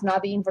 otherwise it's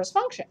not the inverse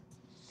function.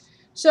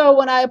 So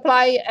when I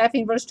apply F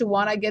inverse to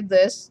 1, I get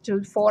this,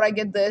 to 4 I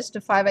get this,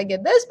 to 5 I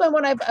get this, but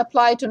when I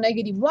apply to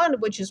 -1,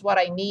 which is what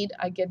I need,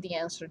 I get the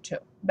answer too.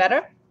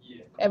 Better?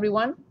 Yeah.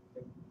 Everyone?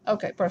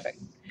 Okay, perfect.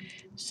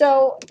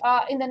 So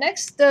in the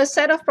next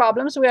set of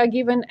problems, we are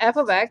given f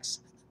of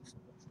x,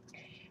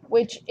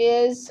 which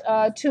is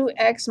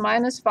 2x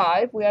minus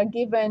 5. We are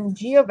given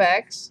g of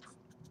x,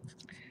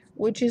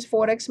 which is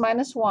 4x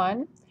minus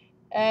 1.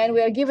 And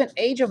we are given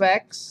h of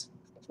x,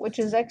 which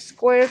is x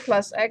squared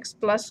plus x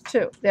plus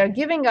 2. They're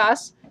giving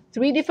us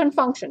 3 different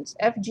functions,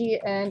 f, g,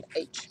 and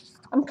h.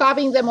 I'm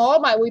copying them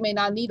all. We may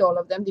not need all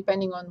of them,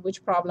 depending on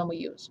which problem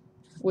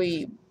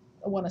we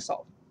want to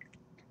solve.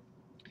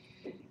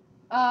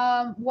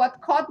 What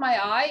caught my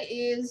eye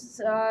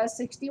is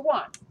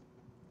 61.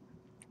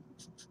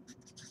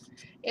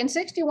 In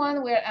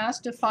 61, we're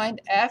asked to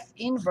find f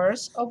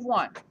inverse of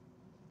 1.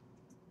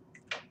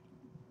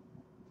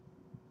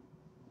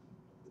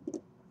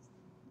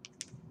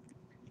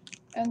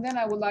 And then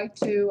I would like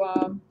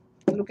to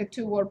look at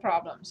 2 word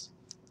problems.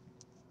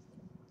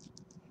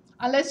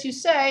 Unless you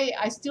say,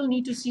 I still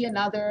need to see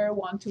another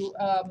one to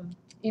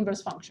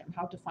inverse function,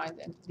 how to find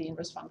the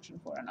inverse function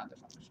for another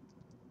function.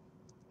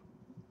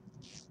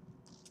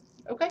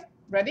 Okay,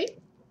 ready?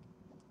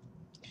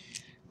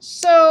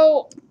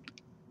 So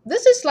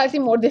this is slightly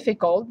more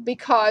difficult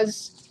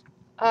because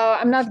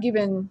I'm not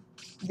given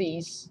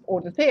these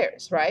ordered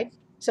pairs, right?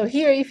 So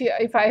here,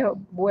 if I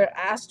were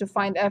asked to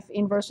find f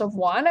inverse of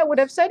 1, I would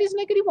have said it's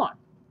 -1.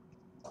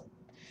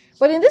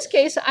 But in this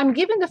case, I'm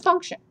given the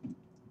function.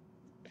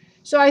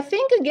 So I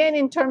think again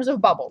in terms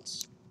of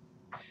bubbles.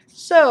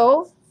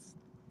 So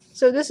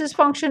this is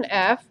function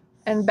f,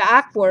 and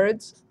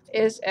backwards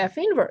is f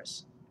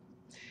inverse.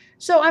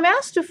 So I'm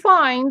asked to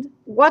find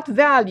what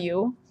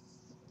value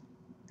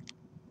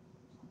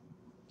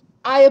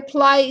I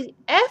apply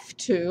f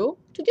to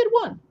get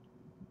 1.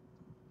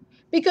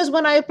 Because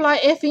when I apply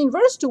f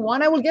inverse to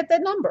 1, I will get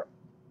that number.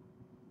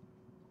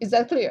 Is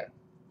that clear?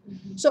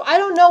 Mm-hmm. So I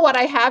don't know what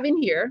I have in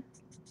here,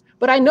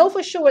 but I know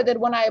for sure that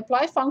when I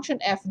apply function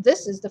f,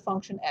 this is the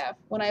function f.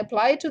 When I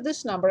apply it to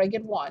this number, I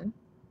get 1.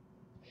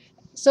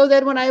 So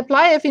that when I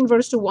apply f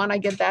inverse to 1, I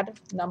get that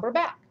number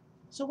back.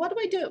 So what do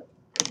I do?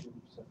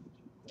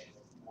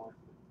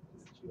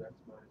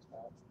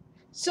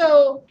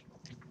 So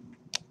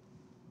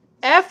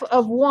f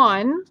of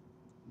 1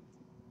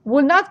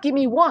 will not give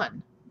me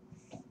 1.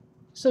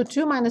 So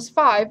 2 minus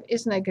 5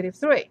 is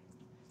 -3.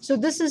 So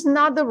this is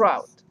not the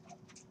route.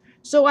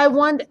 So I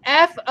want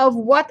f of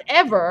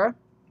whatever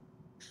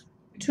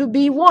to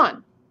be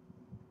 1.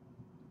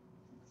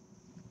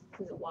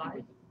 The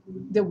y.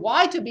 The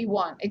y to be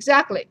 1,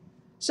 exactly.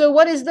 So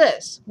what is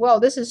this? Well,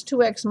 this is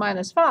 2x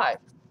minus 5,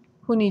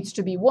 who needs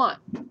to be 1.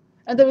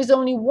 And there is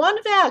only one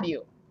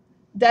value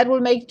that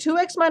will make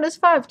 2x minus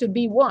 5 to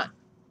be 1.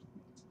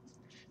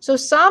 So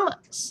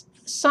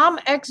some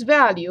x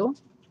value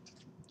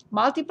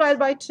multiplied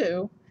by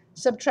 2,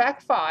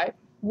 subtract 5,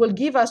 will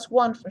give us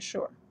 1 for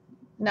sure.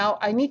 Now,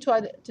 I need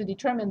to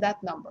determine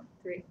that number.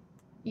 3.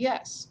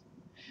 Yes,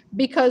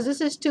 because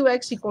this is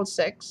 2x equals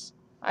 6.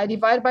 I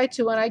divide by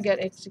 2 and I get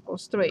x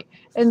equals 3.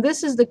 And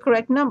this is the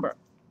correct number.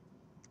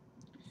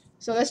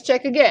 So let's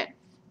check again.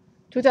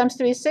 2 times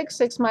 3 is 6.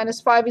 6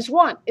 minus 5 is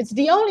 1. It's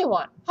the only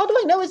one. How do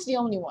I know it's the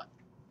only one?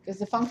 Because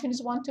the function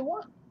is 1 to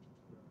 1.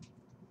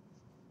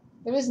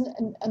 There is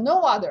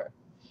no other.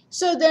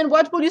 So then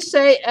what will you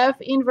say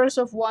f inverse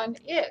of 1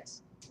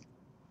 is?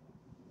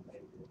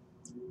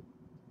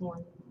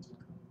 1.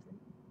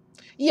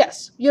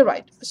 Yes, you're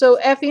right. So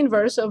f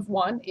inverse of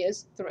 1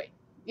 is 3.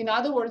 In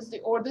other words, the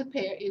ordered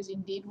pair is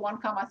indeed 1,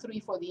 3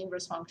 for the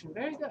inverse function.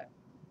 Very good.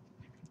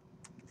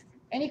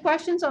 Any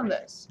questions on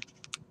this?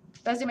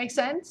 Does it make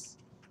sense?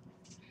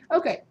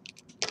 Okay.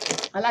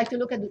 I like to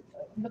look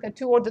at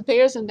 2 ordered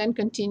pairs and then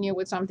continue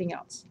with something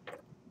else.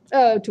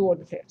 2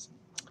 ordered pairs.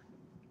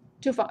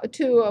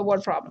 Two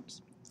word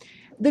problems.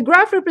 The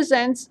graph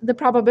represents the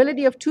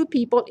probability of 2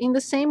 people in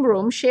the same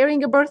room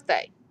sharing a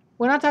birthday.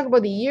 We're not talking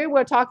about the year.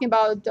 We're talking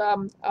about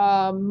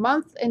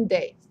month and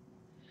day.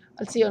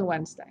 I'll see you on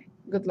Wednesday.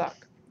 Good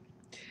luck.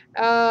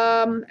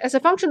 As a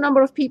function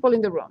number of people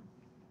in the room.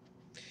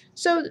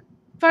 So,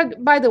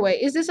 by the way,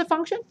 is this a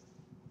function?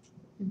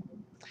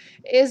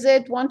 Is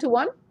it 1 to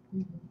 1?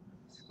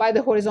 By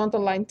the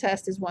horizontal line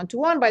test is 1 to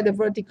 1. By the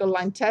vertical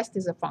line test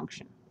is a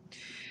function.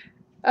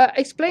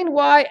 Explain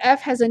why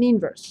f has an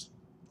inverse.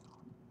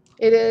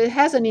 It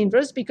has an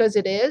inverse because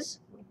it is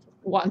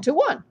 1 to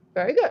 1.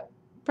 Very good.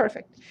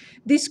 Perfect.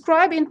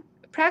 Describe in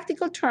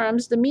practical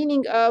terms the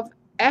meaning of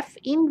f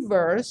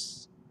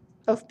inverse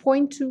of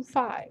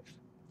 0.25.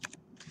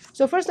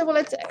 So first of all,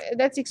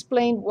 let's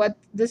explain what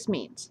this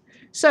means.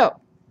 So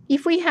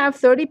if we have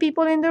 30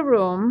 people in the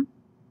room,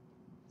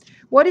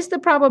 what is the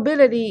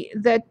probability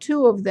that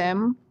 2 of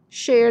them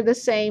share the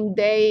same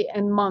day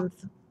and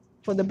month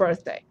for the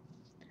birthday?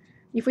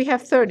 If we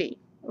have 30,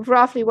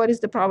 roughly, what is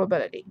the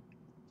probability?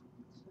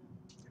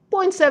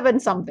 0.7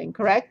 something,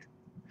 correct?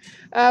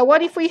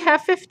 What if we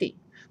have 50?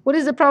 What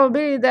is the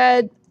probability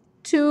that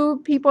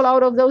 2 people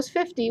out of those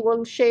 50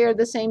 will share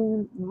the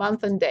same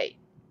month and day,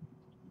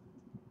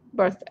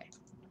 birthday?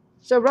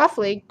 So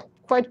roughly,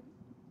 quite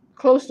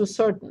close to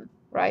certain,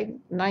 right?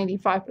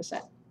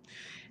 95%.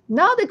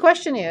 Now the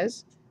question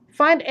is,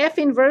 find F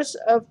inverse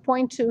of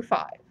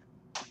 0.25.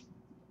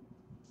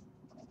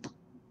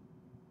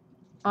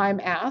 I'm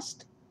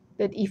asked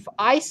that if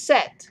I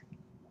set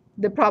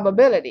the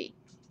probability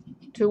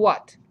to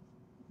what?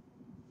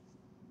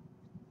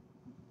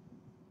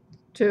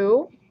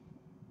 To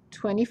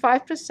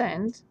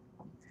 25%,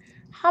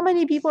 how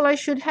many people I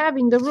should have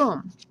in the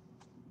room?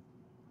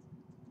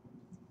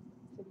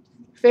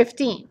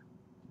 15.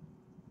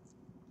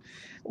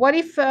 What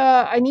if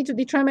I need to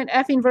determine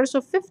F inverse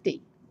of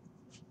 50?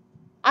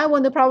 I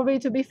want the probability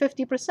to be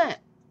 50%.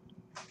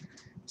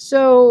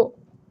 So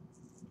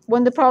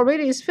when the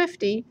probability is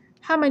 50,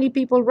 how many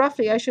people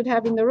roughly I should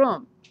have in the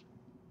room?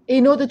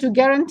 In order to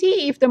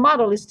guarantee, if the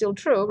model is still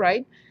true,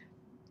 right?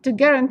 To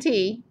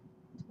guarantee,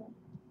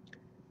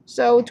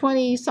 so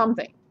 20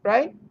 something,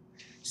 right?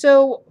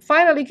 So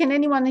finally, can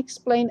anyone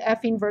explain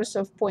F inverse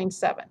of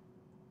 0.7?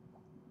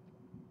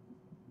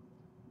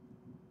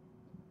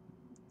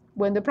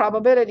 When the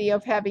probability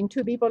of having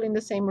 2 people in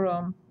the same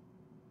room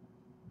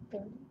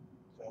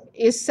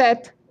is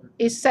set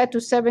to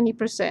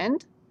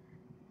 70%,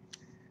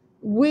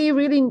 we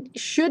really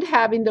should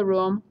have in the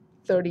room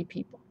 30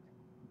 people.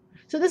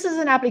 So this is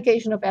an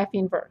application of F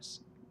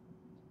inverse.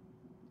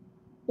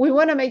 We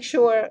want to make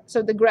sure,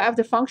 so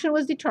the function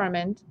was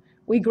determined,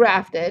 we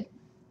graphed it.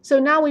 So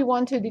now we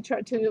want to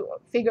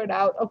figure it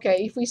out,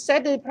 okay, if we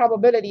set the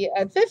probability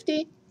at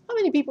 50, how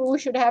many people we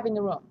should have in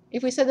the room?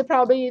 If we set the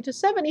probability to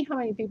 70, how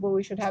many people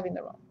we should have in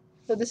the room?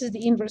 So this is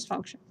the inverse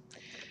function.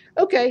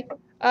 Okay,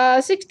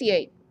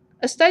 68.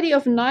 A study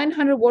of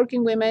 900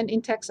 working women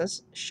in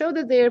Texas showed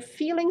that their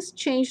feelings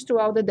changed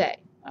throughout the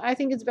day. I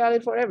think it's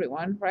valid for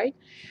everyone, right?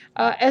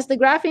 As the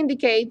graph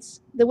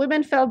indicates, the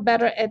women felt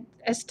better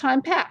as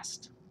time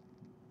passed,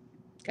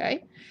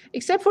 okay?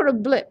 Except for a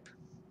blip,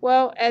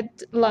 well,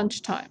 at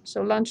lunchtime.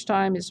 So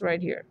lunchtime is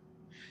right here.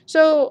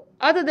 So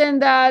other than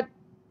that,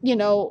 you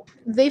know,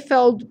 they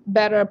felt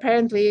better,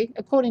 apparently,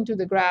 according to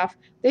the graph,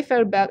 they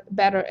felt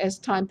better as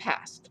time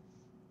passed.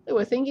 They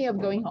were thinking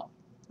of going home,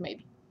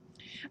 maybe.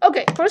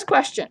 Okay, first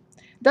question.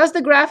 Does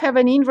the graph have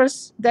an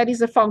inverse that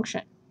is a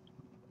function?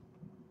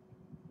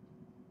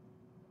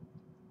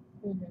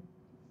 Mm-hmm.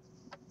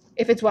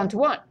 If it's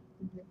 1-to-1.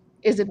 Mm-hmm.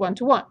 Is it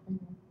 1-to-1? Mm-hmm.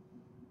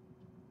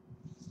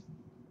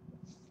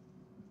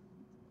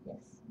 Yes.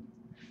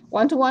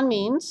 1-to-1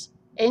 means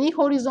any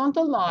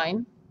horizontal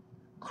line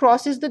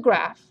crosses the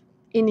graph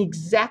in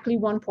exactly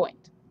 1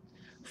 point.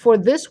 For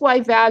this y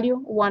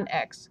value,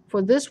 1x.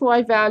 For this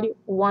y value,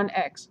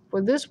 1x.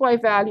 For this y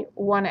value,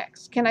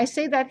 1x. Can I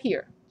say that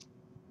here?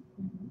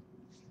 Mm-hmm.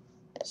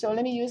 So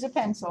let me use a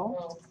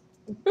pencil.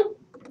 Oh.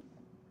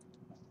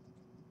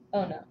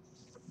 Oh no.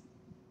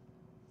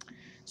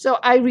 So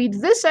I read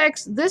this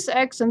x, and this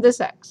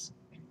x.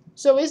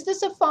 So is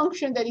this a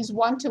function that is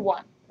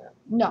 1-to-1?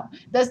 No.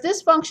 Does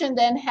this function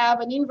then have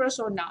an inverse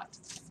or not?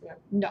 Yeah.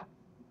 No.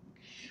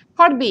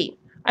 Part B.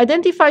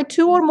 Identify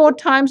 2 or more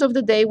times of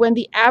the day when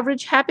the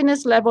average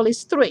happiness level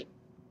is 3.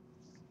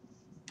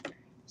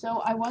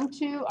 So I want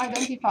to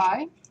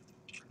identify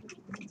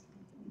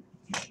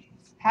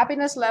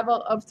happiness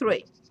level of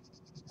 3.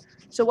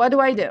 So what do?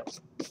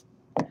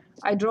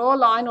 I draw a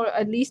line, or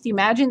at least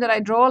imagine that I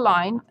draw a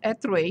line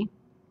at 3.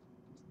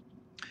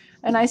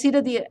 And I see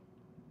that the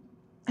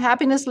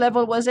happiness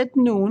level was at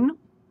noon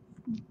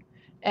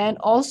and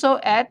also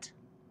at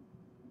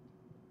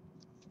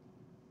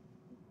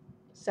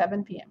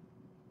 7 p.m.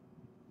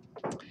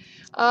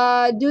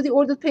 Do the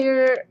ordered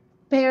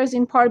pairs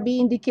in part B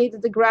indicate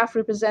that the graph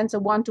represents a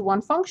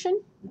 1-to-1 function?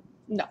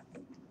 No.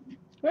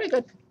 Very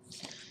good.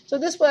 So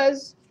this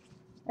was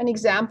an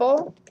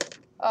example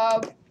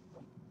of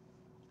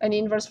an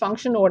inverse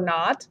function or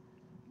not,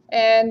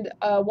 and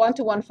a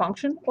 1-to-1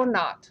 function or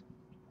not,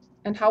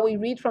 and how we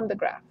read from the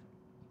graph.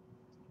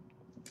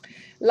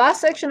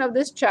 Last section of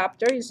this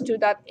chapter is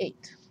 2.8.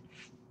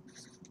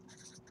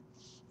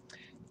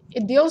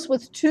 It deals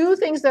with 2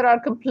 things that are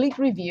complete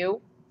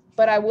review,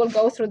 but I will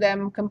go through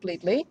them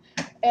completely.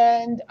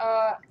 And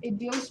it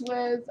deals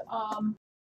with